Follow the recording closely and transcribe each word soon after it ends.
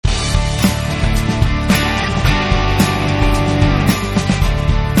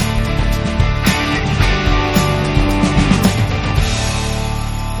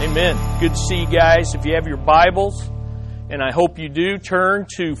Amen. Good to see you guys. If you have your Bibles, and I hope you do, turn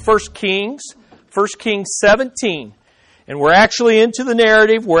to 1 Kings 17. And we're actually into the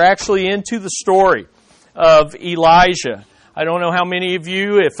narrative. We're actually into the story of Elijah. I don't know how many of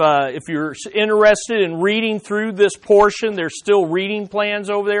you, if you're interested in reading through this portion, there's still reading plans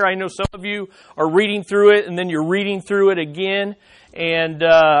over there. I know some of you are reading through it, and then you're reading through it again. And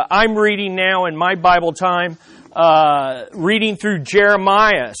I'm reading now in my Bible time, reading through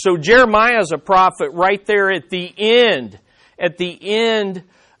Jeremiah. So Jeremiah is a prophet right there at the end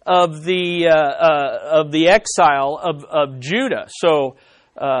of the exile of Judah. So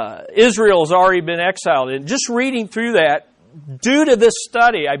Israel has already been exiled. And just reading through that, due to this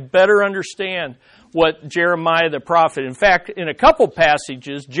study, I better understand what Jeremiah the prophet. In fact, in a couple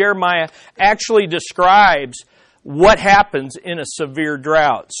passages, Jeremiah actually describes what happens in a severe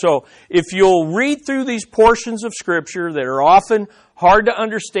drought. So if you'll read through these portions of Scripture that are often hard to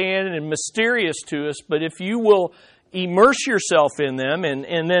understand and mysterious to us, but if you will immerse yourself in them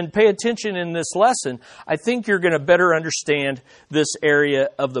and then pay attention in this lesson, I think you're going to better understand this area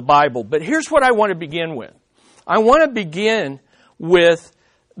of the Bible. But here's what I want to begin with. I want to begin with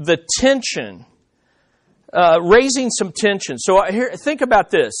the tension, raising some tension. So here, think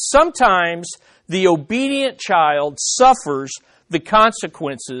about this. Sometimes the obedient child suffers the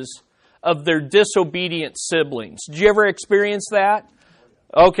consequences of their disobedient siblings. Did you ever experience that?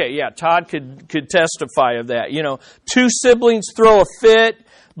 Okay, yeah, Todd could testify of that. You know, two siblings throw a fit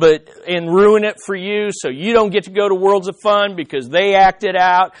and ruin it for you, so you don't get to go to Worlds of Fun because they acted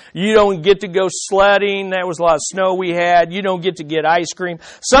out. You don't get to go sledding. That was a lot of snow we had. You don't get to get ice cream.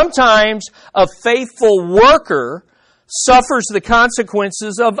 Sometimes a faithful worker suffers the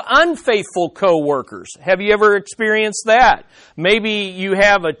consequences of unfaithful co-workers. Have you ever experienced that? Maybe you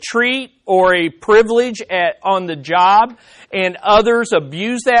have a treat or a privilege on the job, and others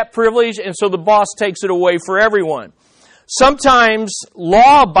abuse that privilege, and so the boss takes it away for everyone. Sometimes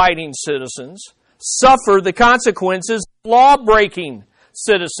law-abiding citizens suffer the consequences of law-breaking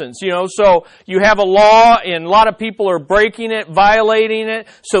citizens. You know, so you have a law and a lot of people are breaking it, violating it,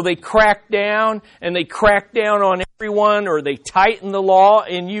 so they crack down on everyone, or they tighten the law,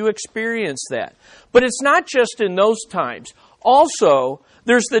 and you experience that. But it's not just in those times. Also,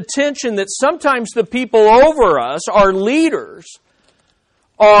 there's the tension that sometimes the people over us, our leaders,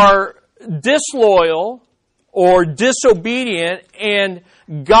 are disloyal or disobedient, and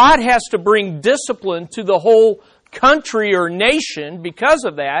God has to bring discipline to the whole country or nation because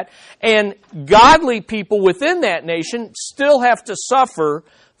of that, and godly people within that nation still have to suffer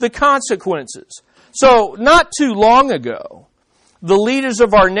the consequences. So, not too long ago, the leaders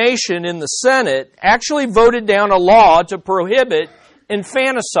of our nation in the Senate actually voted down a law to prohibit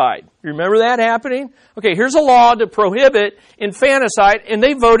infanticide. You remember that happening? Okay, here's a law to prohibit infanticide, and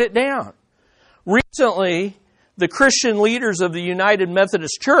they voted down. Recently, the Christian leaders of the United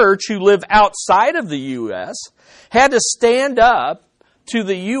Methodist Church who live outside of the U.S. had to stand up to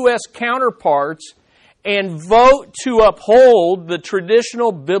the U.S. counterparts and vote to uphold the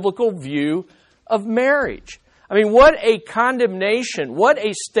traditional biblical view of marriage. I mean, what a condemnation, what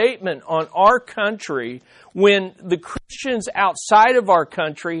a statement on our country when the Christians outside of our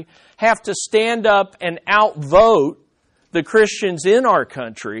country have to stand up and outvote the Christians in our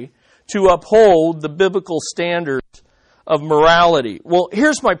country to uphold the biblical standards of morality. Well,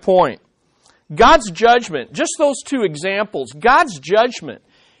 here's my point. God's judgment, just those two examples, God's judgment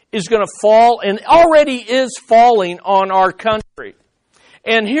is going to fall and already is falling on our country.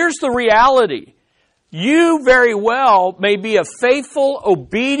 And here's the reality. You very well may be a faithful,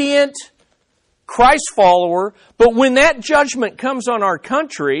 obedient Christ follower, but when that judgment comes on our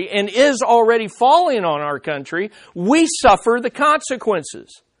country and is already falling on our country, we suffer the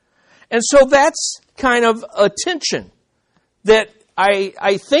consequences. And so that's kind of a tension that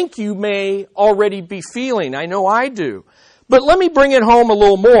I think you may already be feeling. I know I do. But let me bring it home a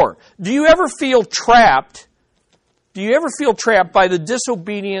little more. Do you ever feel trapped? Do you ever feel trapped by the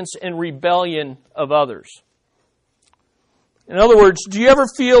disobedience and rebellion of others? In other words, do you ever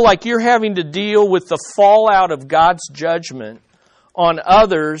feel like you're having to deal with the fallout of God's judgment on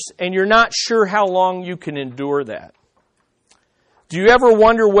others and you're not sure how long you can endure that? Do you ever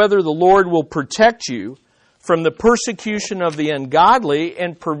wonder whether the Lord will protect you from the persecution of the ungodly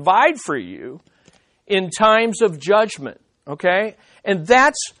and provide for you in times of judgment? Okay? And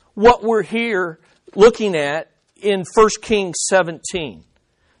that's what we're here looking at in 1 Kings 17.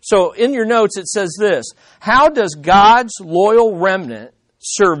 So in your notes it says this: how does God's loyal remnant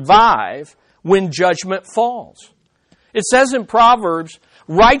survive when judgment falls? It says in Proverbs,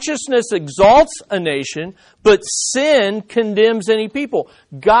 Righteousness exalts a nation, but sin condemns any people.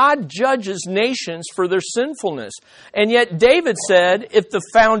 God judges nations for their sinfulness. And yet David said, if the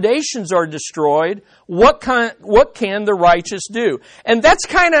foundations are destroyed, what can the righteous do? And that's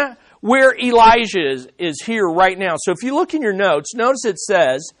kind of where Elijah is here right now. So if you look in your notes, notice it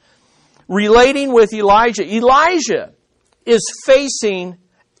says, relating with Elijah. Elijah is facing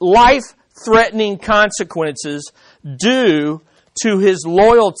life-threatening consequences due to his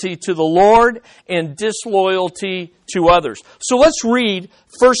loyalty to the Lord and disloyalty to others. So let's read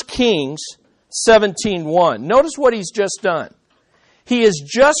 1 Kings 17:1. Notice what he's just done. He has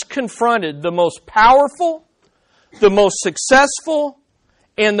just confronted the most powerful, the most successful,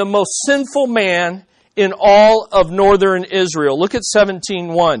 and the most sinful man in all of northern Israel. Look at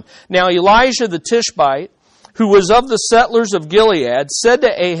 17:1. Now Elijah the Tishbite, who was of the settlers of Gilead, said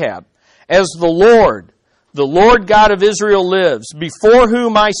to Ahab, as the Lord God of Israel lives, before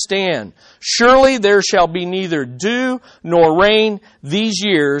whom I stand, surely there shall be neither dew nor rain these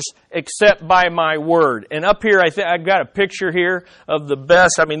years except by my word. And up here, I've got a picture here of the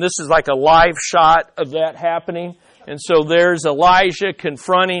best. I mean, this is like a live shot of that happening. And so there's Elijah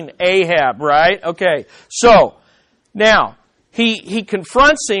confronting Ahab, right? Okay, so now he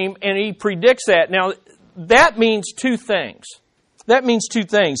confronts him and he predicts that. Now, that means two things.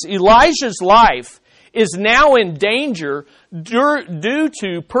 Elijah's life is now in danger due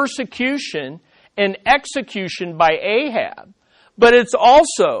to persecution and execution by Ahab. But it's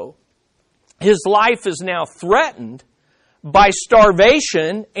also, his life is now threatened by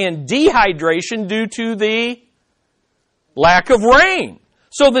starvation and dehydration due to the lack of rain.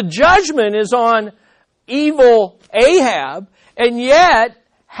 So the judgment is on evil Ahab, and yet,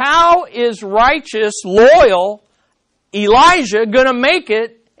 how is righteous, loyal Elijah going to make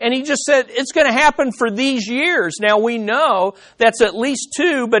it? And he just said, it's going to happen for these years. Now we know that's at least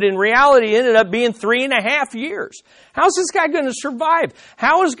 2, but in reality it ended up being 3.5 years. How's this guy going to survive?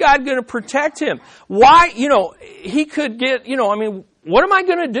 How is God going to protect him? Why, he could get, what am I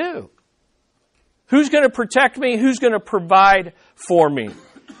going to do? Who's going to protect me? Who's going to provide for me?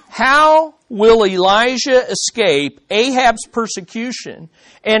 How will Elijah escape Ahab's persecution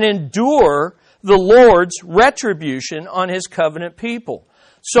and endure the Lord's retribution on his covenant people?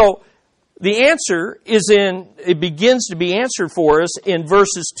 So the answer it begins to be answered for us in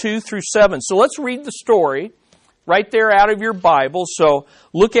verses 2 through 7. So let's read the story right there out of your Bible. So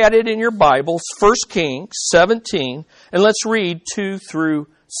look at it in your Bibles, 1 Kings 17, and let's read 2 through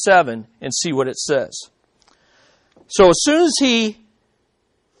 7 and see what it says. So as soon as he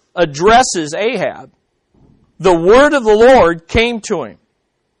addresses Ahab, the word of the Lord came to him.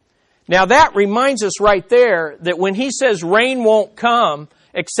 Now that reminds us right there that when he says rain won't come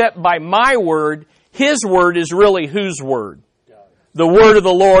except by my word, his word is really whose word? The word of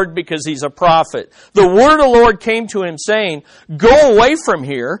the Lord, because he's a prophet. The word of the Lord came to him saying, go away from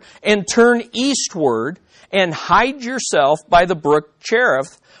here and turn eastward and hide yourself by the brook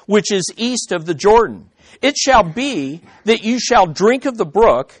Cherith, which is east of the Jordan. It shall be that you shall drink of the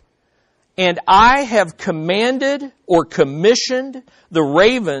brook, and I have commanded or commissioned the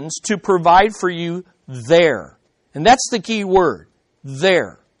ravens to provide for you there. And that's the key word,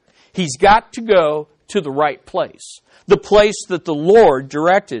 there. He's got to go to the right place, the place that the Lord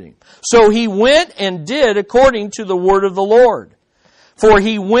directed him. So he went and did according to the word of the Lord. For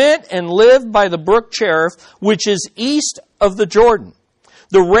he went and lived by the brook Cherith, which is east of the Jordan.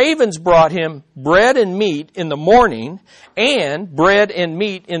 The ravens brought him bread and meat in the morning, and bread and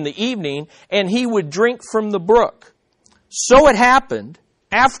meat in the evening, and he would drink from the brook. So it happened,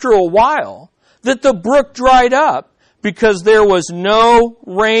 after a while, that the brook dried up, because there was no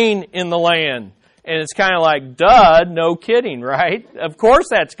rain in the land. And it's kind of like, duh, no kidding, right? Of course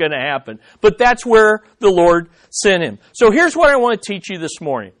that's going to happen. But that's where the Lord sent him. So here's what I want to teach you this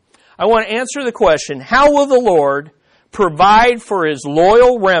morning. I want to answer the question, how will the Lord provide for his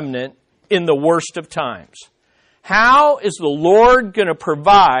loyal remnant in the worst of times? How is the Lord going to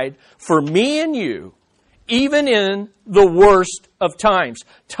provide for me and you, even in the worst of times?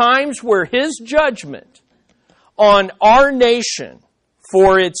 Times where his judgment on our nation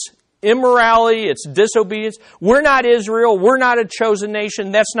for its immorality, its disobedience. We're not Israel. We're not a chosen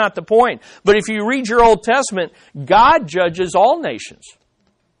nation. That's not the point. But if you read your Old Testament, God judges all nations.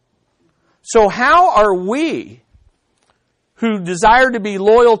 So how are we who desire to be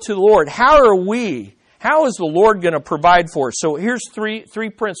loyal to the Lord, how is the Lord going to provide for us? So here's three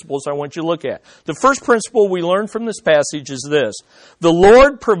principles I want you to look at. The first principle we learn from this passage is this. The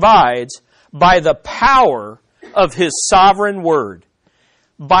Lord provides by the power of his sovereign word.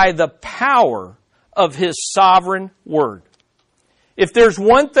 By the power of his sovereign word. If there's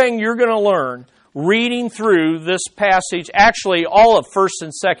one thing you're going to learn reading through this passage, actually all of 1st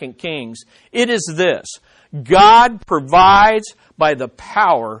and 2nd Kings, it is this. God provides by the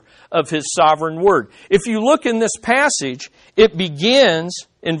power of His sovereign word. If you look in this passage, it begins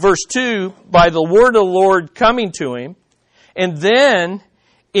in verse 2 by the word of the Lord coming to him. And then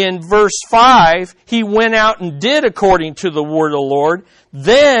in verse 5, he went out and did according to the word of the Lord.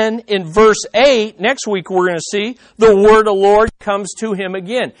 Then in verse 8, next week we're going to see, the word of the Lord comes to him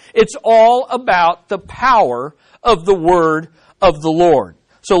again. It's all about the power of the word of the Lord.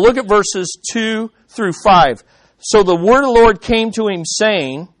 So look at verses 2 through 5. So the word of the Lord came to him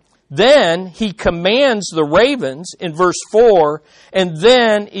saying, then he commands the ravens in verse 4, and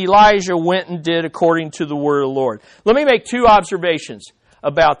then Elijah went and did according to the word of the Lord. Let me make two observations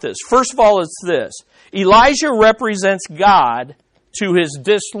about this. First of all, it's this. Elijah represents God to his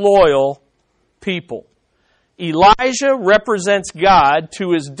disloyal people. Elijah represents God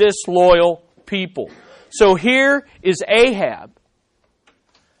to his disloyal people. So here is Ahab,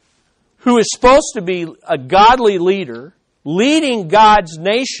 who is supposed to be a godly leader, leading God's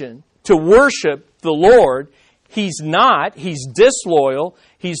nation to worship the Lord. He's not. He's disloyal.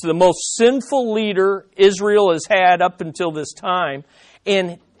 He's the most sinful leader Israel has had up until this time.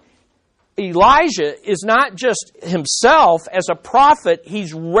 And Elijah is not just himself as a prophet.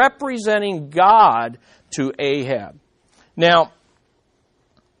 He's representing God to Ahab. Now,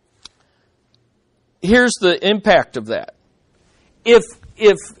 here's the impact of that. If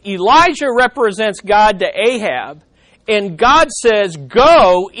Elijah represents God to Ahab, and God says,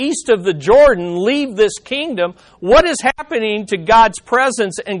 go east of the Jordan, leave this kingdom, what is happening to God's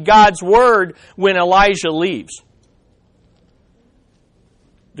presence and God's word when Elijah leaves?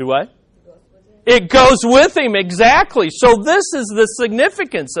 Do what? It goes with him, exactly. So this is the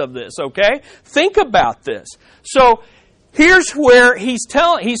significance of this, okay? Think about this. So here's where he's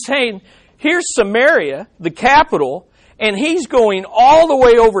saying, here's Samaria, the capital, and he's going all the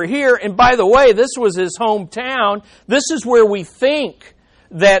way over here. And by the way, this was his hometown. This is where we think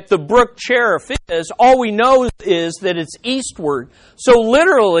that the brook Cherith is. All we know is that it's eastward. So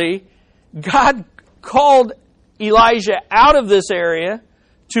literally, God called Elijah out of this area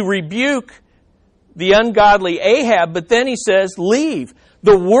to rebuke the ungodly Ahab, but then he says, leave.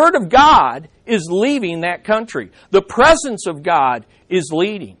 The Word of God is leaving that country. The presence of God is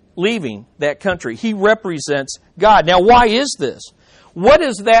leaving that country. He represents God. Now, why is this? What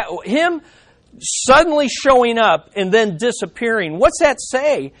is that? Him suddenly showing up and then disappearing. What's that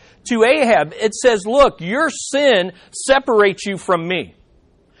say to Ahab? It says, look, your sin separates you from me.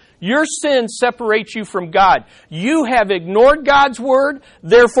 Your sin separates you from God. You have ignored God's word,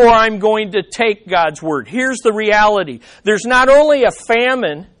 therefore I'm going to take God's word. Here's the reality. There's not only a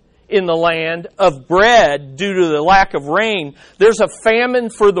famine in the land of bread due to the lack of rain, there's a famine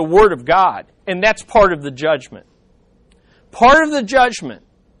for the word of God. And that's part of the judgment. Part of the judgment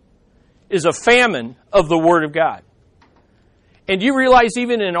is a famine of the word of God. And you realize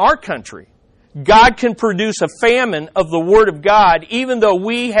even in our country, God can produce a famine of the Word of God, even though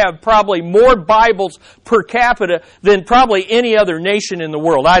we have probably more Bibles per capita than probably any other nation in the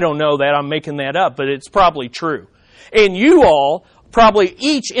world. I don't know that, I'm making that up, but it's probably true. And you all, probably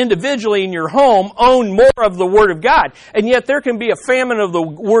each individually in your home, own more of the Word of God. And yet there can be a famine of the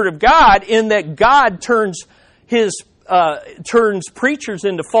Word of God in that God turns preachers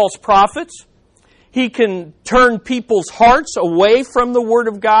into false prophets. He can turn people's hearts away from the Word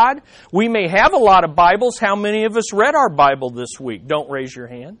of God. We may have a lot of Bibles. How many of us read our Bible this week? Don't raise your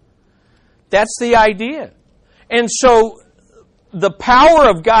hand. That's the idea. And so the power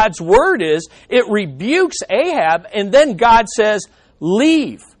of God's Word is it rebukes Ahab, and then God says,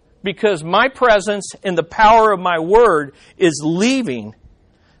 leave, because my presence and the power of my Word is leaving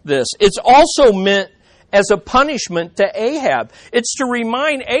this. It's also meant as a punishment to Ahab. It's to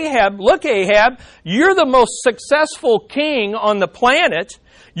remind Ahab, look Ahab, you're the most successful king on the planet.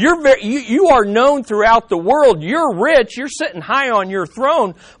 You are known throughout the world. You're rich. You're sitting high on your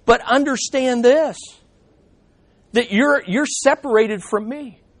throne. But understand this, that you're separated from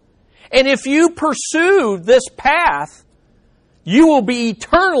me. And if you pursue this path, you will be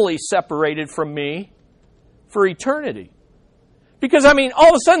eternally separated from me for eternity. Because, all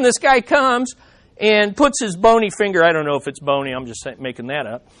of a sudden this guy comes and puts his bony finger, I don't know if it's bony, I'm just making that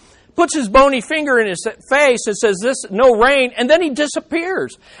up, puts his bony finger in his face and says, "This no rain," and then he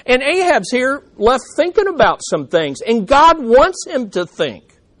disappears. And Ahab's here left thinking about some things, and God wants him to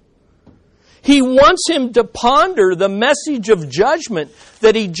think. He wants him to ponder the message of judgment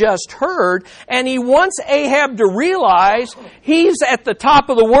that he just heard, and he wants Ahab to realize he's at the top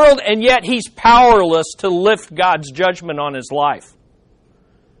of the world, and yet he's powerless to lift God's judgment on his life.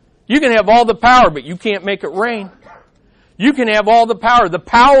 You can have all the power, but you can't make it rain. You can have all the power. The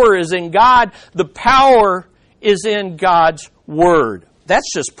power is in God. The power is in God's Word.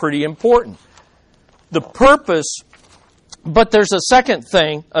 That's just pretty important. The purpose, but there's a second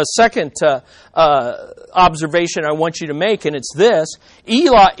thing, observation I want you to make, and it's this.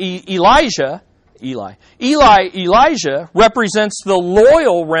 Elijah represents the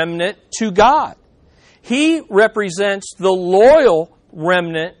loyal remnant to God. He represents the loyal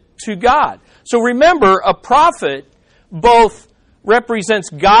remnant to God. So remember, a prophet both represents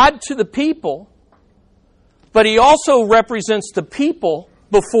God to the people, but he also represents the people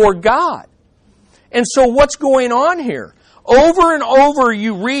before God. And so what's going on here? Over and over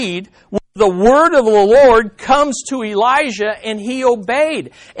you read, the word of the Lord comes to Elijah and he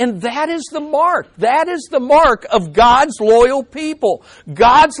obeyed. And that is the mark. That is the mark of God's loyal people.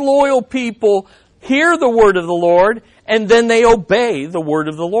 God's loyal people hear the word of the Lord and then they obey the word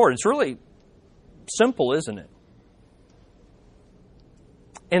of the Lord. It's really simple, isn't it?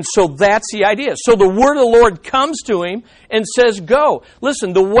 And so that's the idea. So the word of the Lord comes to him and says, go.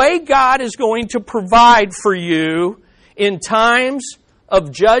 Listen, the way God is going to provide for you in times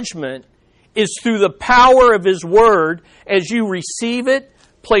of judgment is through the power of His Word as you receive it,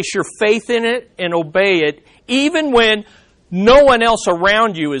 place your faith in it, and obey it, even when no one else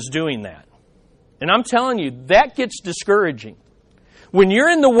around you is doing that. And I'm telling you, that gets discouraging. When you're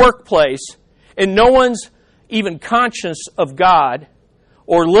in the workplace and no one's even conscious of God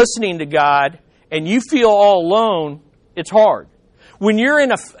or listening to God, and you feel all alone, it's hard. When you're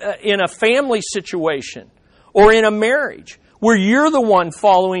in a family situation or in a marriage where you're the one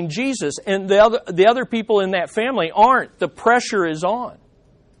following Jesus and the other people in that family aren't, the pressure is on.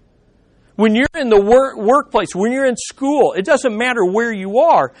 When you're in the workplace, when you're in school, it doesn't matter where you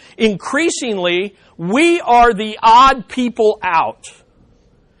are. Increasingly, we are the odd people out.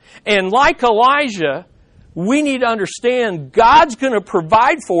 And like Elijah, we need to understand God's going to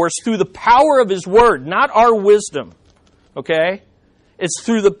provide for us through the power of His Word, not our wisdom. Okay? It's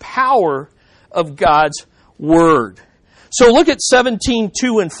through the power of God's Word. So look at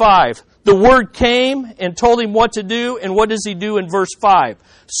 17:2 and 5. The Word came and told him what to do, and what does He do in verse 5?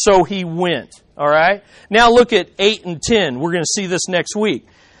 So he went. All right? Now look at 8 and 10. We're going to see this next week.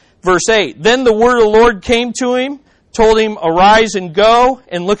 Verse 8. Then the word of the Lord came to him, told him, arise and go.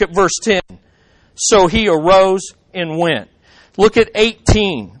 And look at verse 10. So he arose and went. Look at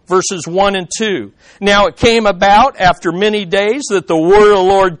 18, verses 1 and 2. Now it came about after many days that the word of the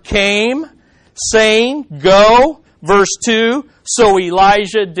Lord came, saying, go. Verse 2, so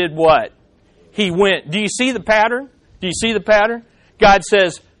Elijah did what? He went. Do you see the pattern? Do you see the pattern? God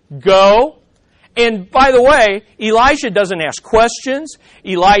says, go. And by the way, Elijah doesn't ask questions.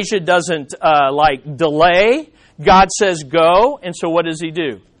 Elijah doesn't delay. God says, go. And so what does he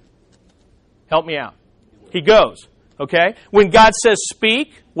do? Help me out. He goes. Okay? When God says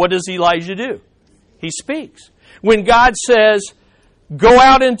speak, what does Elijah do? He speaks. When God says, go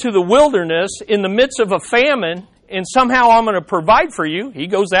out into the wilderness in the midst of a famine, and somehow I'm going to provide for you, he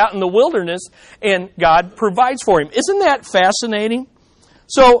goes out in the wilderness and God provides for him. Isn't that fascinating?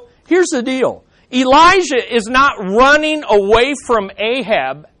 So here's the deal. Elijah is not running away from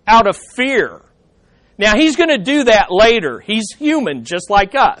Ahab out of fear. Now he's going to do that later. He's human just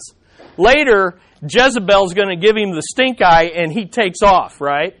like us. Later, Jezebel's going to give him the stink eye and he takes off,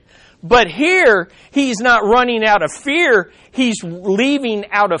 right? But here, he's not running out of fear. He's leaving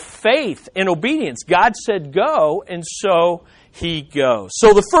out of faith and obedience. God said go, and so he goes.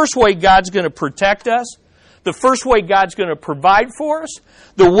 So the first way God's going to protect us, the first way God's going to provide for us,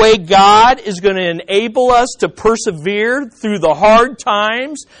 the way God is going to enable us to persevere through the hard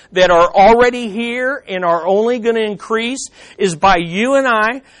times that are already here and are only going to increase is by you and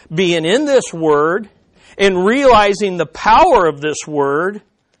I being in this Word and realizing the power of this Word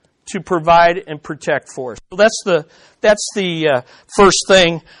to provide and protect for us. So that's the first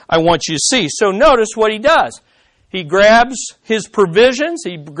thing I want you to see. So notice what he does. He grabs his provisions,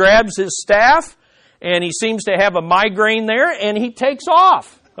 he grabs his staff, and he seems to have a migraine there, and he takes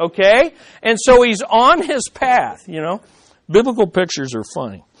off. Okay? And so he's on his path, you know. Biblical pictures are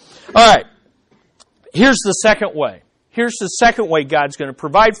funny. All right. Here's the second way. Here's the second way God's going to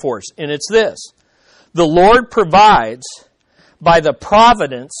provide for us, and it's this. The Lord provides by the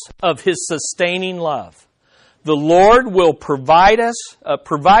providence of His sustaining love. The Lord will provide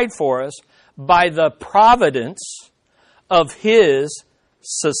for us by the providence of His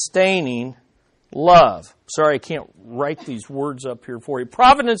sustaining love. Sorry, I can't write these words up here for you.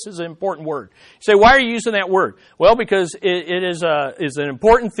 Providence is an important word. You say, why are you using that word? Well, because it is an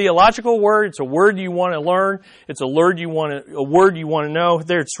important theological word. It's a word you want to learn. It's a word you want to know.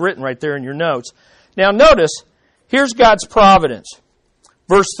 There, it's written right there in your notes. Now, notice, here's God's providence.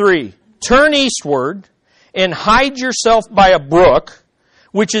 Verse 3, turn eastward and hide yourself by a brook,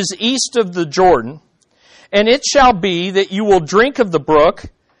 which is east of the Jordan, and it shall be that you will drink of the brook,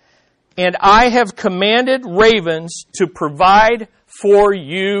 and I have commanded ravens to provide for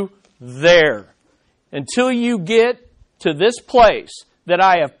you there. Until you get to this place that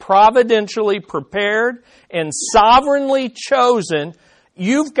I have providentially prepared and sovereignly chosen,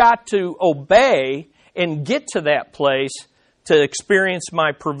 you've got to obey and get to that place to experience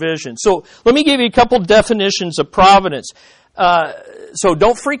my provision. So let me give you a couple definitions of providence. So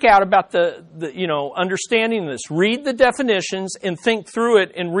don't freak out about the understanding this. Read the definitions and think through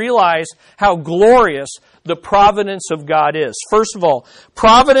it and realize how glorious the providence of God is. First of all,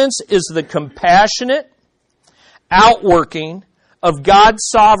 providence is the compassionate outworking of God's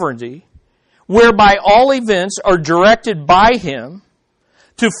sovereignty, whereby all events are directed by Him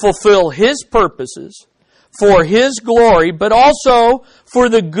to fulfill His purposes for His glory, but also for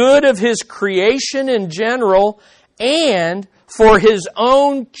the good of His creation in general and for His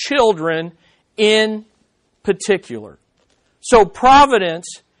own children in particular. So providence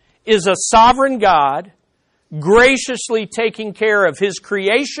is a sovereign God graciously taking care of His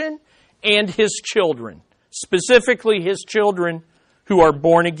creation and His children, specifically His children who are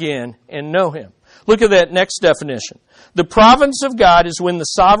born again and know Him. Look at that next definition. The providence of God is when the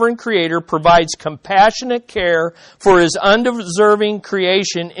sovereign Creator provides compassionate care for His undeserving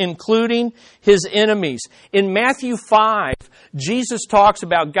creation, including His enemies. In Matthew 5, Jesus talks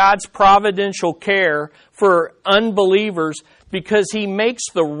about God's providential care for unbelievers because He makes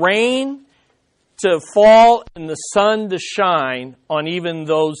the rain to fall and the sun to shine on even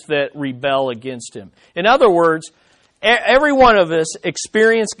those that rebel against Him. In other words, every one of us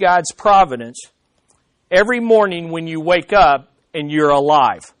experience God's providence every morning when you wake up and you're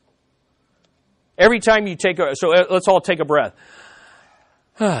alive. Every time you so let's all take a breath.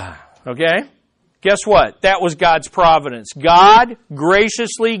 Okay? Guess what? That was God's providence. God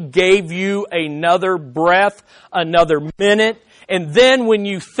graciously gave you another breath, another minute, and then when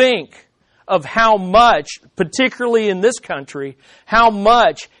you think of how much, particularly in this country, how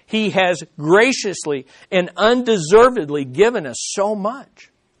much He has graciously and undeservedly given us so much.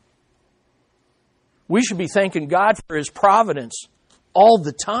 We should be thanking God for His providence all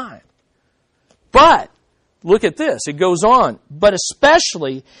the time. But, look at this, it goes on. But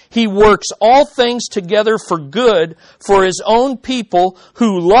especially, He works all things together for good for His own people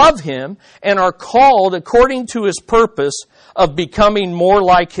who love Him and are called according to His purpose of becoming more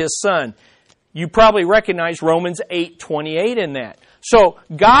like His Son. You probably recognize Romans 8:28 in that. So,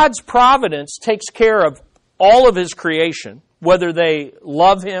 God's providence takes care of all of His creation, whether they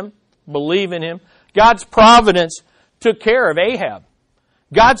love Him, believe in Him. God's providence took care of Ahab.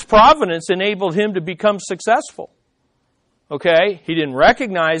 God's providence enabled him to become successful. Okay? He didn't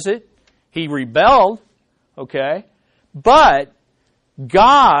recognize it. He rebelled. Okay? But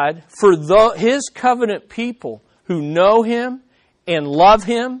God, for His covenant people who know Him and love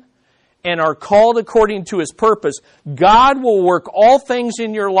Him and are called according to His purpose, God will work all things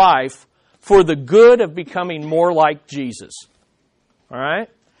in your life for the good of becoming more like Jesus. All right?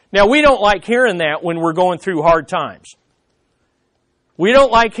 Now, we don't like hearing that when we're going through hard times. We don't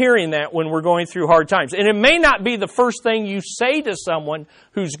like hearing that when we're going through hard times. And it may not be the first thing you say to someone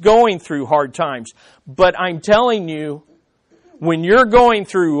who's going through hard times. But I'm telling you, when you're going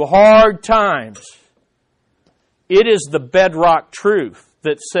through hard times, it is the bedrock truth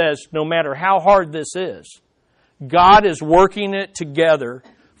that says no matter how hard this is, God is working it together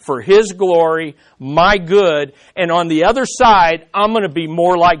for His glory, my good, and on the other side, I'm going to be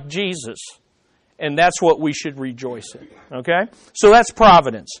more like Jesus. And that's what we should rejoice in. Okay? So that's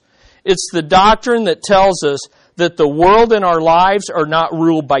providence. It's the doctrine that tells us that the world and our lives are not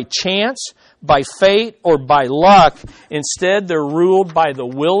ruled by chance, by fate, or by luck. Instead, they're ruled by the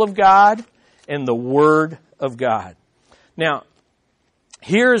will of God and the Word of God. Now,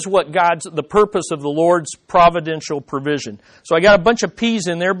 here's what the purpose of the Lord's providential provision. So I got a bunch of P's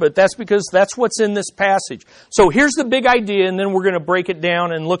in there, but that's because that's what's in this passage. So here's the big idea, and then we're going to break it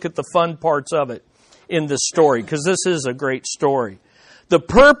down and look at the fun parts of it in this story, because this is a great story. The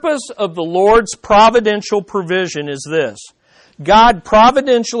purpose of the Lord's providential provision is this. God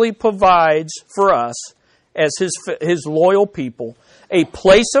providentially provides for us, as His loyal people, a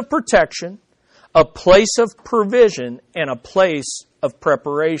place of protection, a place of provision, and a place of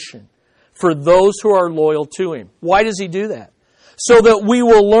preparation for those who are loyal to Him. Why does He do that? So that we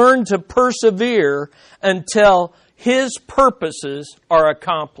will learn to persevere until His purposes are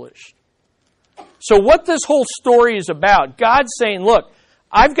accomplished. So what this whole story is about, God's saying, look,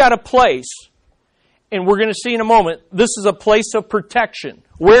 I've got a place, and we're going to see in a moment, this is a place of protection.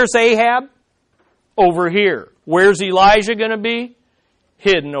 Where's Ahab? Over here. Where's Elijah going to be?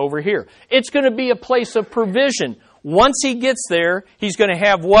 Hidden over here. It's going to be a place of provision. Once he gets there, he's going to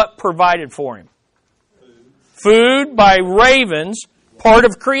have what provided for him? Food by ravens, part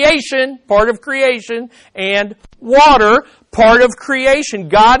of creation, and water, part of creation.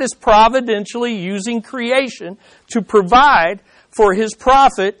 God is providentially using creation to provide for His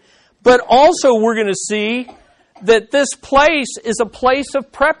prophet, but also we're going to see that this place is a place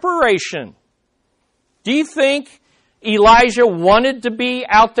of preparation. Do you think Elijah wanted to be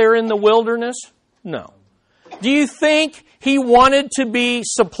out there in the wilderness? No. Do you think he wanted to be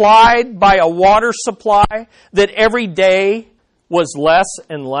supplied by a water supply that every day was less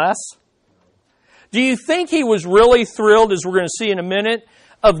and less? Do you think he was really thrilled, as we're going to see in a minute,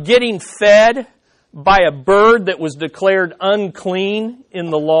 of getting fed by a bird that was declared unclean in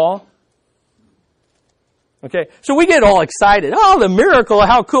the law? Okay, so we get all excited. Oh, the miracle,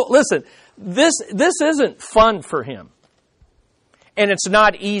 how cool. Listen, this isn't fun for him. And it's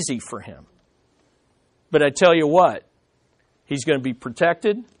not easy for him. But I tell you what, he's going to be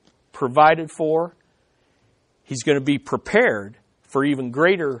protected, provided for. He's going to be prepared for even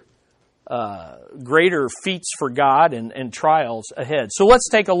greater feats for God and trials ahead. So let's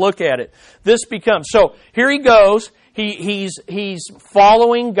take a look at it. This becomes, so here he goes. He's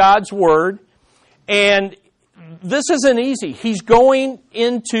following God's word, and this isn't easy. He's going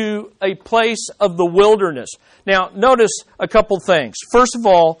into a place of the wilderness. Now, notice a couple things. First of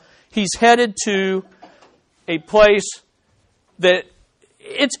all, he's headed to a place that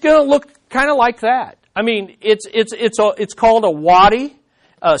it's going to look kind of like that. I mean, it's called a wadi,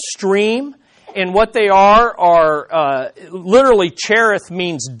 a stream, and what they are literally cherith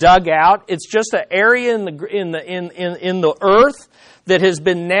means dug out. It's just an area in the earth that has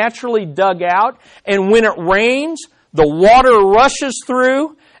been naturally dug out, and when it rains, the water rushes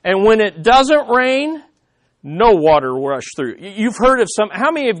through, and when it doesn't rain, no water rushes through. You've heard of how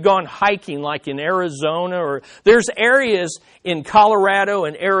many have gone hiking like in Arizona, or there's areas in Colorado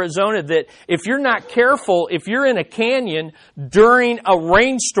and Arizona that if you're not careful, if you're in a canyon during a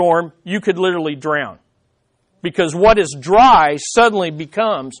rainstorm, you could literally drown. Because what is dry suddenly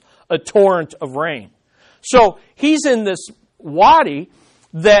becomes a torrent of rain. So he's in this wadi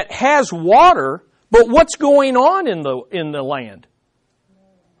that has water, but what's going on in the land?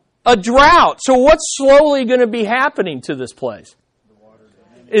 A drought. So what's slowly going to be happening to this place?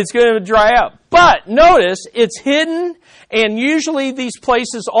 It's going to dry up. But notice, it's hidden, and usually these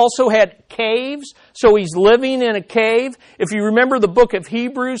places also had caves, so he's living in a cave. If you remember, the book of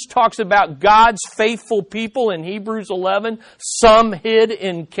Hebrews talks about God's faithful people in Hebrews 11, some hid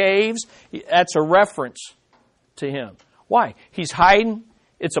in caves. That's a reference to him. Why? He's hiding.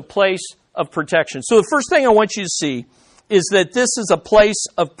 It's a place of protection. So the first thing I want you to see is that this is a place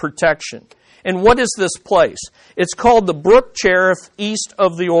of protection. And what is this place? It's called the Brook Cherith east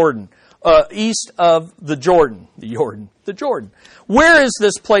of the Jordan. The Jordan. Where is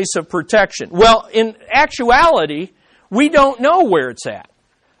this place of protection? Well, in actuality, we don't know where it's at.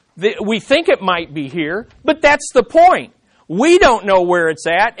 We think it might be here, but that's the point. We don't know where it's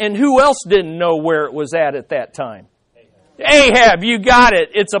at, and who else didn't know where it was at that time? Ahab, you got it.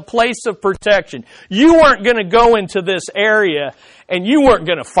 It's a place of protection. You weren't going to go into this area and you weren't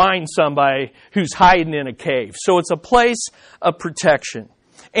going to find somebody who's hiding in a cave. So it's a place of protection.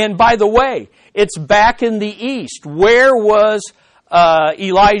 And by the way, it's back in the east. Where was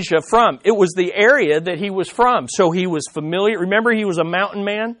Elijah from? It was the area that he was from. So he was familiar. Remember, he was a mountain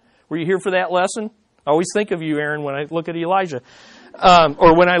man? Were you here for that lesson? I always think of you, Aaron, when I look at Elijah.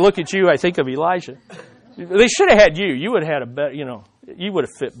 Or when I look at you, I think of Elijah. They should have had you. You would have had a better, you would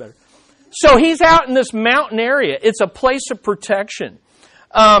have fit better. So he's out in this mountain area. It's a place of protection.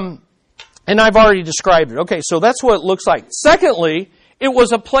 And I've already described it. Okay, so that's what it looks like. Secondly, it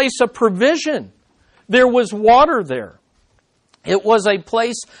was a place of provision. There was water there. It was a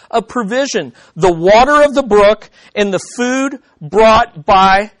place of provision. The water of the brook and the food brought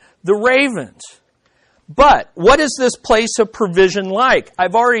by the ravens. But what is this place of provision like?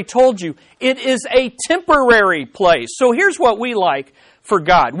 I've already told you, it is a temporary place. So here's what we like. for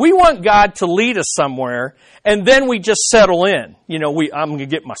God. We want God to lead us somewhere, and then we just settle in. I'm going to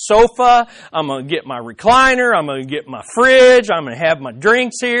get my sofa, I'm going to get my recliner, I'm going to get my fridge, I'm going to have my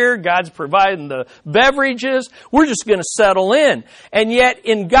drinks here, God's providing the beverages. We're just going to settle in. And yet,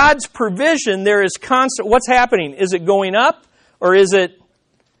 in God's provision, there is constant, what's happening? Is it going up, or is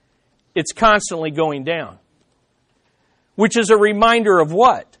it's constantly going down? Which is a reminder of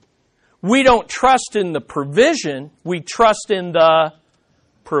what? We don't trust in the provision, we trust in the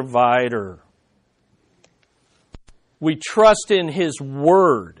provider. We trust in His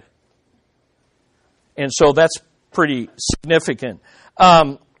Word. And so that's pretty significant.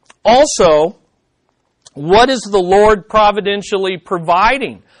 Also, what is the Lord providentially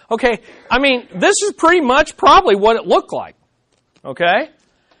providing? Okay, this is pretty much probably what it looked like. Okay?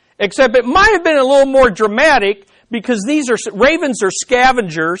 Except it might have been a little more dramatic because ravens are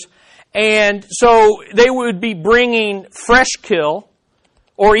scavengers, and so they would be bringing fresh kill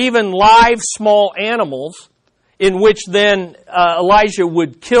or even live small animals, in which then Elijah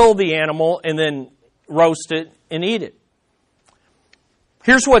would kill the animal and then roast it and eat it.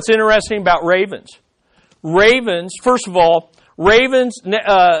 Here's what's interesting about ravens. Ravens, first of all, ravens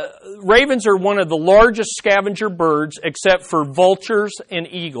are one of the largest scavenger birds, except for vultures and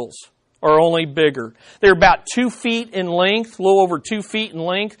eagles are only bigger. They're about 2 feet in length, a little over 2 feet in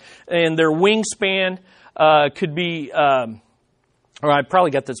length, and their wingspan could be... I probably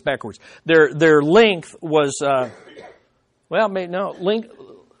got this backwards. Their length was,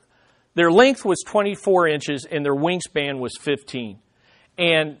 their length was 24 inches and their wingspan was 15.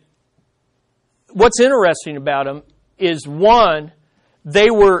 And what's interesting about them is, one,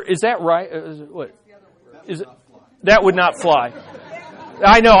 they were, is that right? What? That would not fly.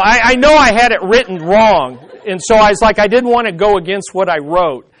 I know I had it written wrong. And so I was like, I didn't want to go against what I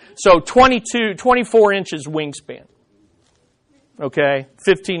wrote. So 24 inches wingspan. Okay,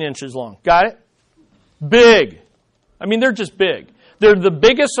 15 inches long. Got it? Big. They're just big. They're the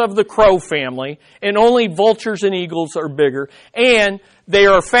biggest of the crow family, and only vultures and eagles are bigger. And they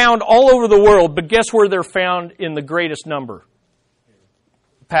are found all over the world, but guess where they're found in the greatest number?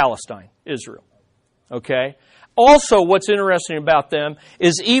 Palestine, Israel. Okay? Also, what's interesting about them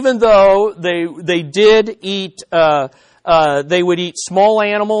is even though they did eat, they would eat small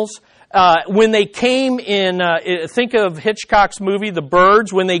animals. When they came in, think of Hitchcock's movie, The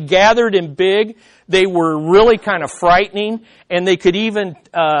Birds. When they gathered in big, they were really kind of frightening, and they could even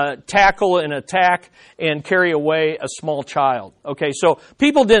tackle and attack and carry away a small child. Okay, so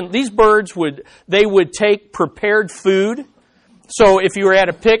people didn't. These birds would take prepared food. So if you were at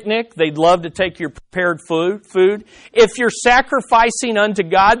a picnic, they'd love to take your prepared food. If you're sacrificing unto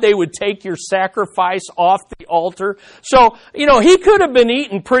God, they would take your sacrifice off the altar. So, he could have been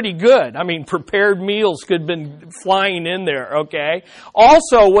eating pretty good. Prepared meals could have been flying in there, okay?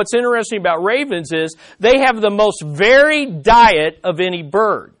 Also, what's interesting about ravens is they have the most varied diet of any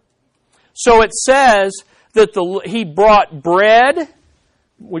bird. So it says that he brought bread,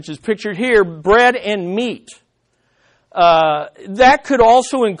 which is pictured here, bread and meat. That could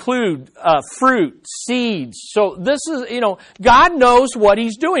also include fruit, seeds. So this is, God knows what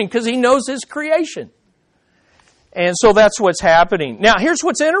He's doing because He knows His creation. And so that's what's happening. Now, here's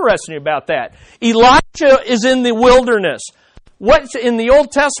what's interesting about that. Elijah is in the wilderness. What's in the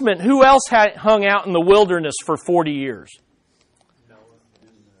Old Testament, who else hung out in the wilderness for 40 years?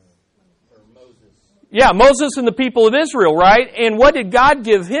 Yeah, Moses and the people of Israel, right? And what did God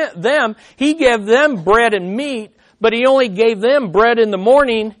give them? He gave them bread and meat. But He only gave them bread in the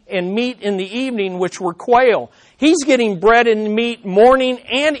morning and meat in the evening, which were quail. He's getting bread and meat morning,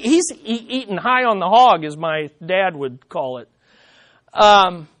 and he's eating high on the hog, as my dad would call it.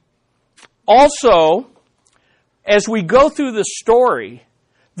 Also, as we go through the story,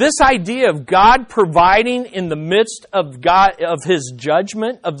 this idea of God providing in the midst of His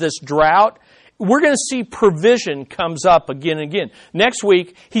judgment, of this drought, we're going to see provision comes up again and again. Next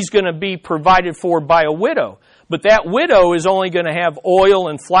week, He's going to be provided for by a widow. But that widow is only going to have oil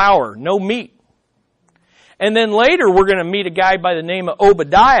and flour, no meat. And then later we're going to meet a guy by the name of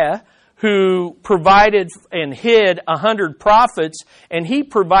Obadiah who provided and hid 100 prophets, and he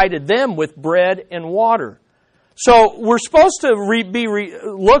provided them with bread and water. So we're supposed to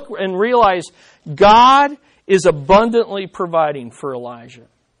look and realize God is abundantly providing for Elijah.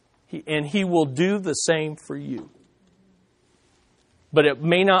 And He will do the same for you. But it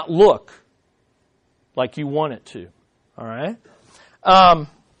may not look like you want it to. All right?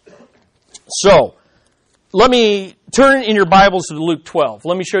 So, let me turn in your Bibles to Luke 12.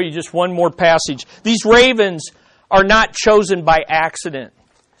 Let me show you just one more passage. These ravens are not chosen by accident.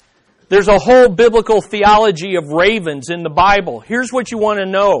 There's a whole biblical theology of ravens in the Bible. Here's what you want to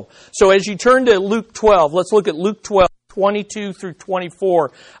know. So as you turn to Luke 12, let's look at Luke 12, 22 through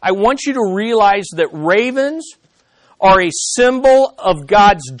 24. I want you to realize that ravens are a symbol of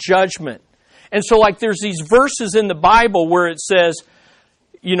God's judgment. And so like there's these verses in the Bible where it says,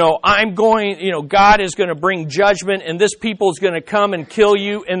 God is going to bring judgment and this people is going to come and kill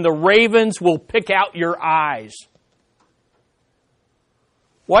you and the ravens will pick out your eyes.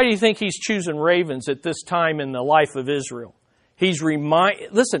 Why do you think he's choosing ravens at this time in the life of Israel?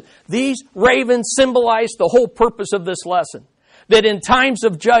 Listen, these ravens symbolize the whole purpose of this lesson. That in times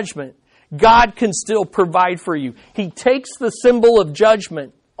of judgment, God can still provide for you. He takes the symbol of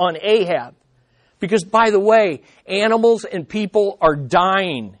judgment on Ahab. Because, by the way, animals and people are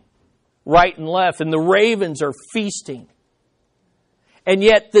dying right and left, and the ravens are feasting. And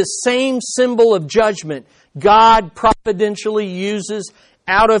yet, this same symbol of judgment, God providentially uses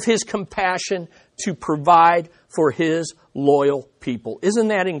out of His compassion to provide for His loyal people. Isn't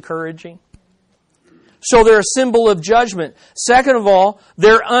that encouraging? So they're a symbol of judgment. Second of all,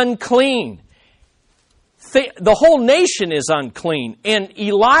 they're unclean. The whole nation is unclean, and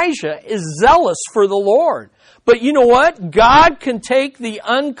Elijah is zealous for the Lord. But you know what? God can take the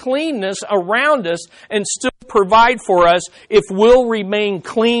uncleanness around us and still provide for us if we'll remain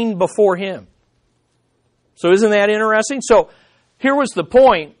clean before Him. So isn't that interesting? So here was the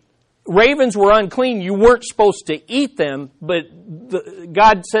point. Ravens were unclean. You weren't supposed to eat them, but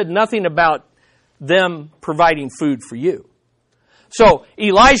God said nothing about them providing food for you. So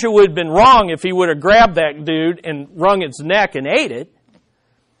Elijah would have been wrong if he would have grabbed that dude and wrung its neck and ate it.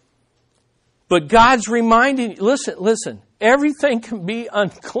 But God's reminding you, listen, everything can be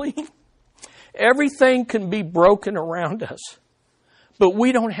unclean. Everything can be broken around us. But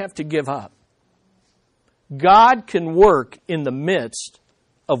we don't have to give up. God can work in the midst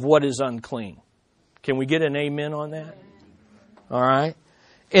of what is unclean. Can we get an amen on that? All right.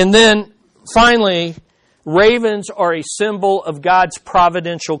 And then finally, ravens are a symbol of God's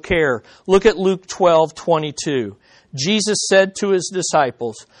providential care. Look at Luke 12:22. Jesus said to His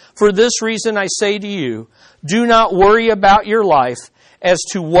disciples, "For this reason I say to you, do not worry about your life as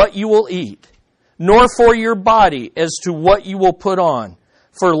to what you will eat, nor for your body as to what you will put on.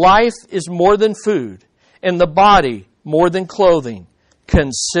 For life is more than food, and the body more than clothing.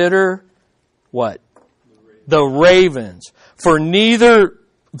 Consider" what? The ravens. For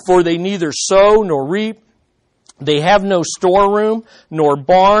they neither sow nor reap. They have no storeroom nor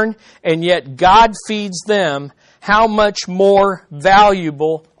barn, and yet God feeds them. How much more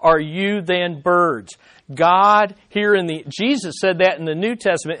valuable are you than birds? God Jesus said that in the New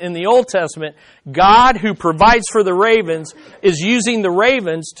Testament. In the Old Testament, God who provides for the ravens is using the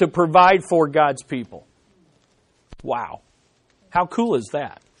ravens to provide for God's people. Wow. How cool is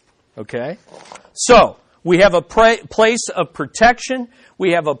that? Okay? So, we have a place of protection.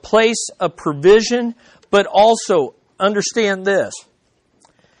 We have a place of provision. But also, understand this.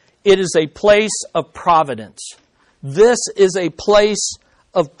 It is a place of providence. This is a place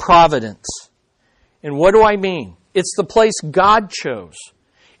of providence. And what do I mean? It's the place God chose.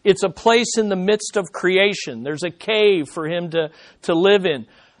 It's a place in the midst of creation. There's a cave for Him to live in.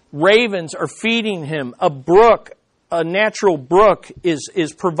 Ravens are feeding Him. A natural brook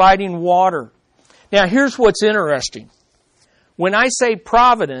is providing water. Now, here's what's interesting. When I say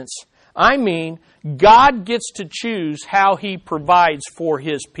providence, I mean God gets to choose how He provides for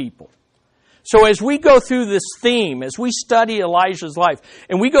His people. So as we go through this theme, as we study Elijah's life,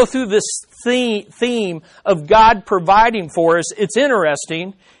 and we go through this theme of God providing for us, it's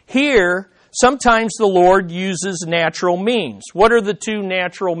interesting. Here, sometimes the Lord uses natural means. What are the two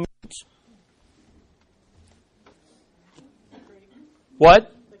natural means?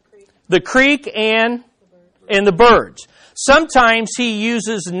 What? The creek and the birds. Sometimes He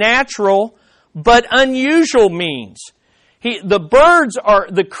uses natural but unusual means.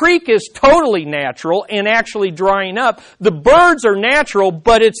 The creek is totally natural and actually drying up. The birds are natural,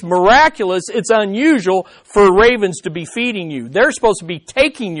 but it's miraculous, it's unusual for ravens to be feeding you. They're supposed to be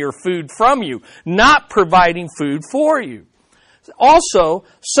taking your food from you, not providing food for you. Also,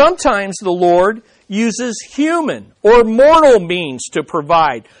 sometimes the Lord uses human or mortal means to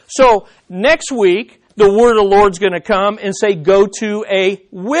provide. So, next week, the word of the Lord's going to come and say, go to a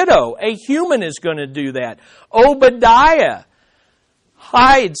widow. A human is going to do that. Obadiah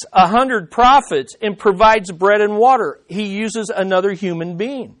hides 100 prophets and provides bread and water. He uses another human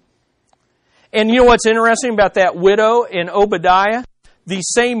being. And you know what's interesting about that widow in Obadiah? These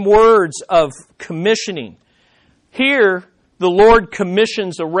same words of commissioning. Here, the Lord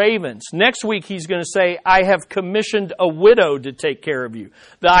commissions the ravens. Next week he's going to say, I have commissioned a widow to take care of you.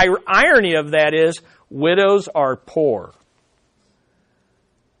 The irony of that is, widows are poor.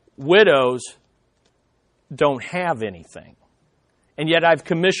 Widows don't have anything. And yet I've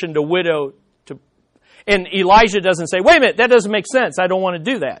commissioned a widow to... And Elijah doesn't say, wait a minute, that doesn't make sense. I don't want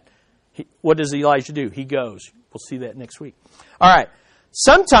to do that. What does Elijah do? He goes. We'll see that next week. All right.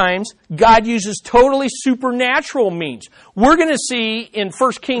 Sometimes God uses totally supernatural means. We're going to see in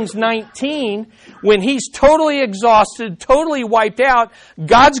 1 Kings 19, when he's totally exhausted, totally wiped out,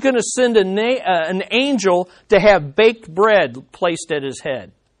 God's going to send an angel to have baked bread placed at his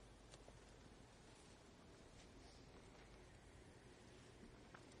head.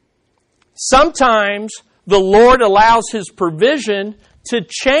 Sometimes the Lord allows his provision to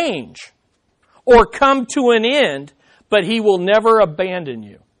change or come to an end, but he will never abandon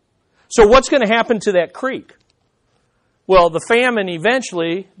you. So what's going to happen to that creek? Well, the famine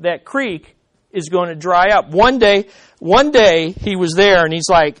eventually, that creek is going to dry up. One day he was there and he's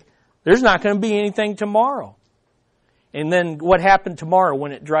like, there's not going to be anything tomorrow. And then what happened tomorrow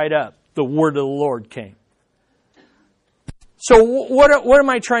when it dried up? The word of the Lord came. So what am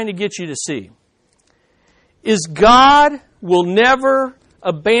I trying to get you to see? Is God will never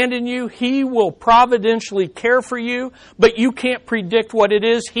abandon you. He will providentially care for you, but you can't predict what it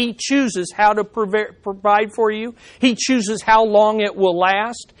is. He chooses how to provide for you. He chooses how long it will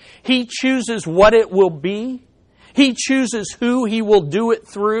last. He chooses what it will be. He chooses who He will do it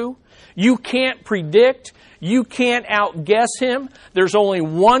through. You can't predict. You can't outguess Him. There's only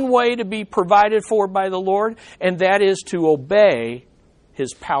one way to be provided for by the Lord, and that is to obey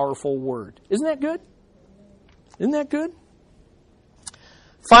His powerful word. Isn't that good? Isn't that good?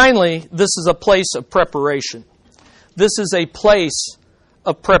 Finally, this is a place of preparation. This is a place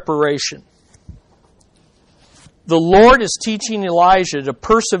of preparation. The Lord is teaching Elijah to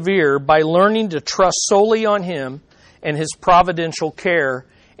persevere by learning to trust solely on Him and His providential care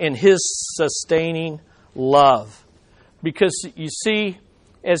and His sustaining love. Because you see,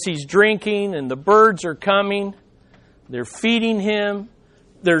 as he's drinking and the birds are coming, they're feeding him,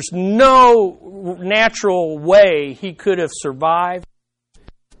 there's no natural way he could have survived.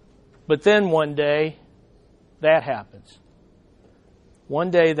 But then one day, that happens. One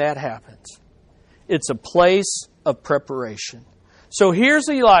day that happens. It's a place of preparation. So here's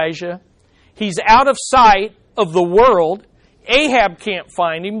Elijah. He's out of sight of the world. Ahab can't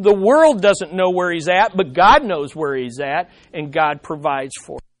find him. The world doesn't know where he's at, but God knows where he's at, and God provides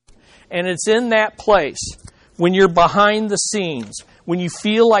for him. And it's in that place, when you're behind the scenes, when you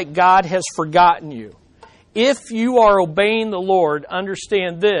feel like God has forgotten you. If you are obeying the Lord,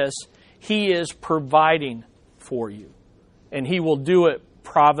 understand this, He is providing for you. And He will do it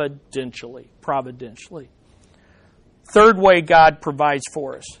providentially. Third way God provides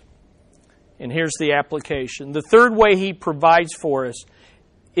for us. And here's the application. The third way He provides for us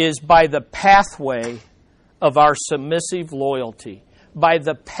is by the pathway of our submissive loyalty. By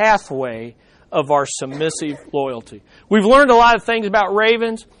the pathway of our submissive loyalty. We've learned a lot of things about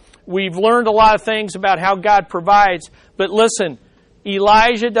ravens. We've learned a lot of things about how God provides. But listen,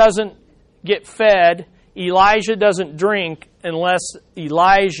 Elijah doesn't get fed. Elijah doesn't drink unless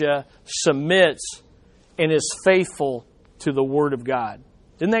Elijah submits and is faithful to the Word of God.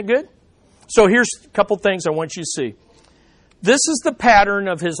 Isn't that good? So here's a couple things I want you to see. This is the pattern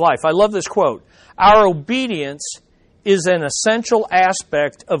of his life. I love this quote. Our obedience is an essential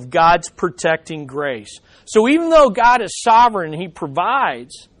aspect of God's protecting grace. So even though God is sovereign and He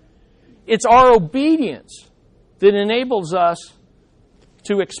provides, it's our obedience that enables us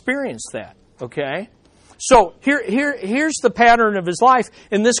to experience that. Okay? So here's the pattern of his life,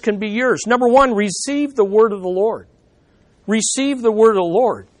 and this can be yours. Number one, receive the word of the Lord. Receive the word of the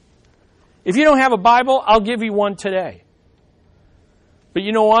Lord. If you don't have a Bible, I'll give you one today. But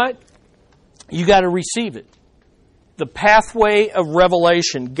you know what? You got to receive it. The pathway of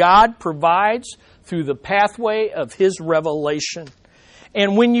revelation. God provides through the pathway of His revelation.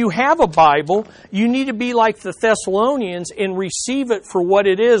 And when you have a Bible, you need to be like the Thessalonians and receive it for what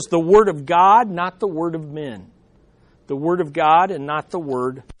it is, the Word of God, not the word of men. The Word of God and not the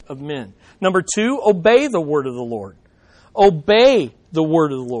word of men. Number two, obey the word of the Lord. Obey the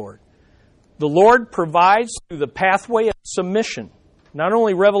word of the Lord. The Lord provides through the pathway of submission. Not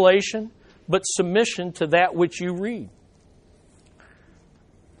only revelation, but submission to that which you read.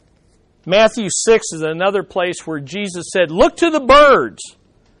 Matthew 6 is another place where Jesus said, look to the birds.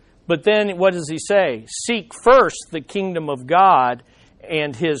 But then what does He say? Seek first the kingdom of God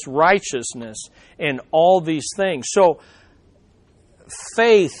and His righteousness and all these things. So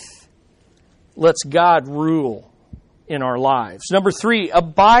faith lets God rule in our lives. Number 3,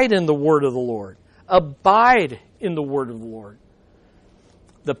 abide in the word of the Lord. Abide in the word of the Lord.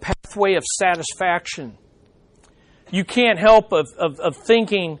 The pathway of satisfaction. You can't help of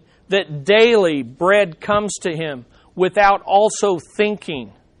thinking that daily bread comes to him without also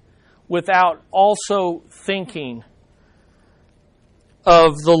thinking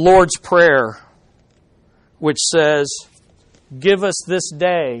of the Lord's Prayer, which says, give us this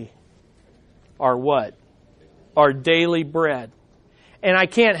day our what? Our daily bread. And I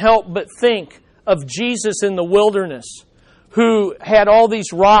can't help but think of Jesus in the wilderness, who had all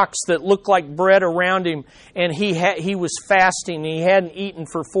these rocks that looked like bread around him, and he was fasting, and he hadn't eaten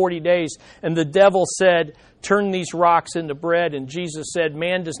for 40 days. And the devil said, turn these rocks into bread. And Jesus said,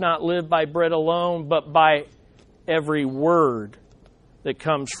 man does not live by bread alone, but by every word that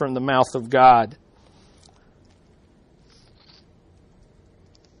comes from the mouth of God.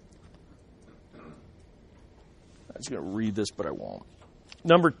 I was going to read this, but I won't.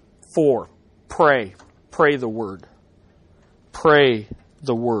 Number 4, pray. Pray the word. Pray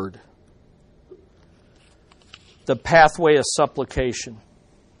the word. The pathway of supplication.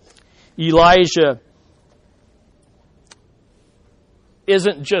 Elijah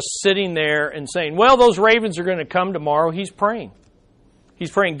isn't just sitting there and saying, well, those ravens are going to come tomorrow. He's praying.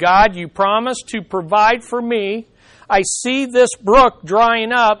 He's praying, God, you promised to provide for me. I see this brook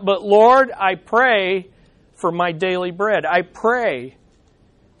drying up, but Lord, I pray for my daily bread. I pray.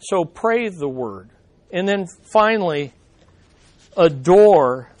 So pray the word. And then finally,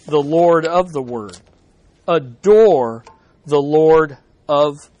 adore the Lord of the word. Adore the Lord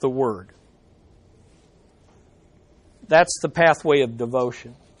of the word. That's the pathway of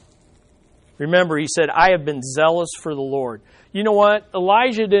devotion. Remember, he said, I have been zealous for the Lord. You know what?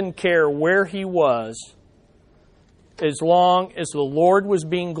 Elijah didn't care where he was as long as the Lord was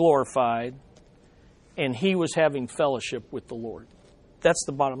being glorified and he was having fellowship with the Lord. That's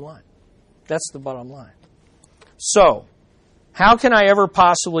the bottom line. That's the bottom line. So, how can I ever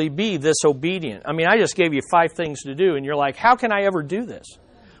possibly be this obedient? I mean, I just gave you 5 things to do, and you're like, how can I ever do this?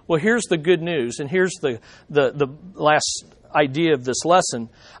 Well, here's the good news, and here's the last idea of this lesson.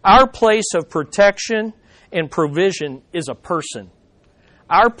 Our place of protection and provision is a person.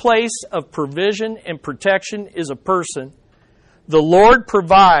 Our place of provision and protection is a person. The Lord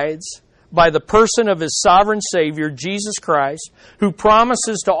provides by the person of His sovereign Savior, Jesus Christ, who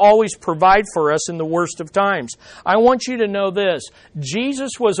promises to always provide for us in the worst of times. I want you to know this.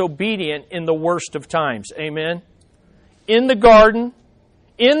 Jesus was obedient in the worst of times. Amen? In the garden,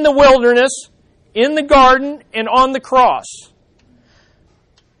 in the wilderness, in the garden, and on the cross.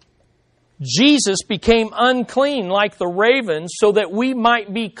 Jesus became unclean like the ravens so that we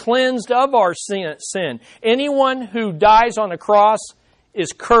might be cleansed of our sin. Anyone who dies on a cross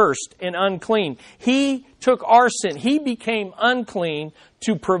is cursed and unclean. He took our sin. He became unclean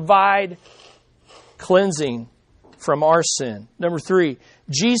to provide cleansing from our sin. Number 3,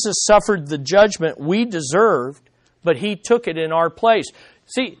 Jesus suffered the judgment we deserved, but He took it in our place.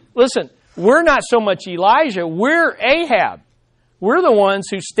 See, listen, we're not so much Elijah, we're Ahab. We're the ones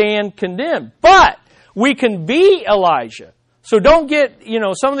who stand condemned. But we can be Elijah. So don't get,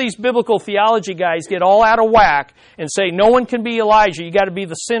 some of these biblical theology guys get all out of whack and say, no one can be Elijah. You got to be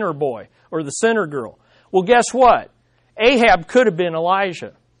the sinner boy or the sinner girl. Well, guess what? Ahab could have been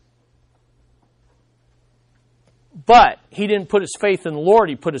Elijah. But he didn't put his faith in the Lord.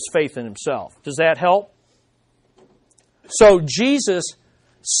 He put his faith in himself. Does that help? So Jesus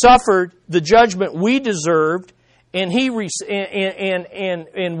suffered the judgment we deserved, and he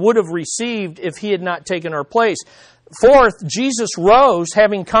and would have received if He had not taken our place. 4th, Jesus rose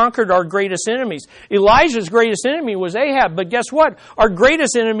having conquered our greatest enemies. Elijah's greatest enemy was Ahab, but guess what? Our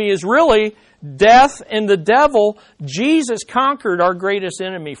greatest enemy is really death and the devil. Jesus conquered our greatest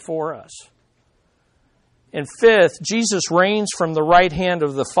enemy for us. And 5th, Jesus reigns from the right hand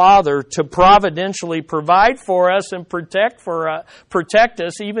of the Father to providentially provide for us and protect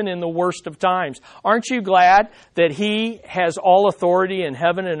us even in the worst of times. Aren't you glad that He has all authority in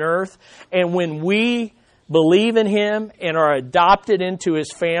heaven and earth? And when we believe in Him and are adopted into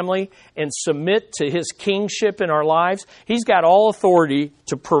His family and submit to His kingship in our lives, He's got all authority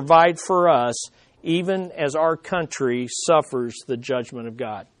to provide for us even as our country suffers the judgment of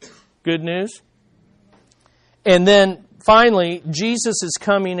God. Good news? And then finally, Jesus is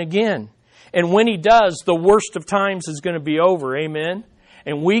coming again. And when He does, the worst of times is going to be over. Amen?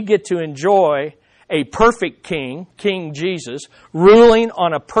 And we get to enjoy a perfect king, King Jesus, ruling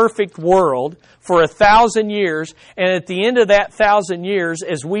on a perfect world for 1,000 years. And at the end of that 1,000 years,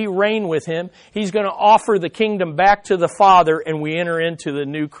 as we reign with Him, He's going to offer the kingdom back to the Father and we enter into the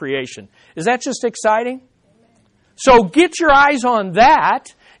new creation. Is that just exciting? So get your eyes on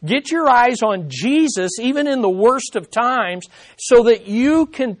that. Get your eyes on Jesus, even in the worst of times, so that you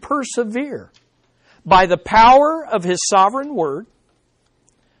can persevere by the power of His sovereign word,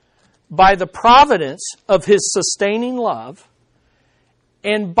 by the providence of His sustaining love,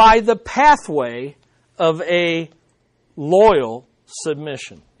 and by the pathway of a loyal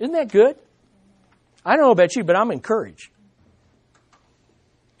submission. Isn't that good? I don't know about you, but I'm encouraged.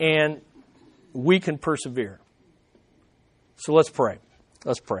 And we can persevere. So let's pray.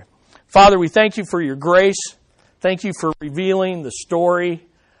 Let's pray. Father, we thank You for Your grace. Thank You for revealing the story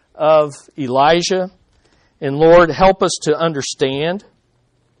of Elijah. And Lord, help us to understand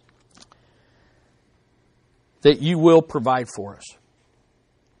that You will provide for us,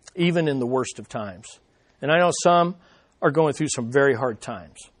 even in the worst of times. And I know some are going through some very hard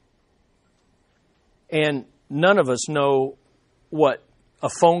times. And none of us know what a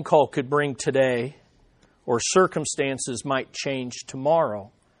phone call could bring today, or circumstances might change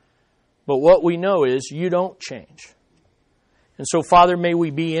tomorrow. But what we know is You don't change. And so, Father, may we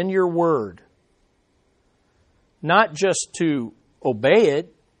be in Your word, not just to obey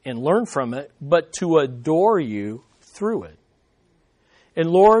it and learn from it, but to adore You through it. And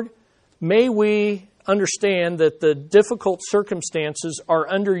Lord, may we understand that the difficult circumstances are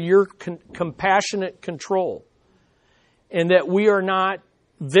under Your compassionate control, and that we are not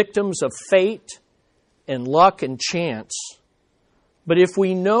victims of fate and luck and chance. But if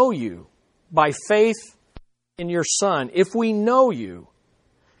we know You by faith in Your Son, if we know You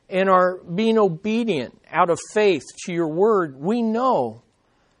and are being obedient out of faith to Your word, we know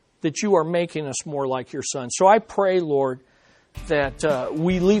that You are making us more like Your Son. So I pray, Lord, that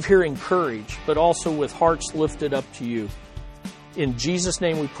we leave here encouraged, but also with hearts lifted up to You. In Jesus'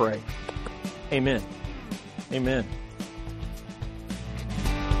 name we pray. Amen. Amen.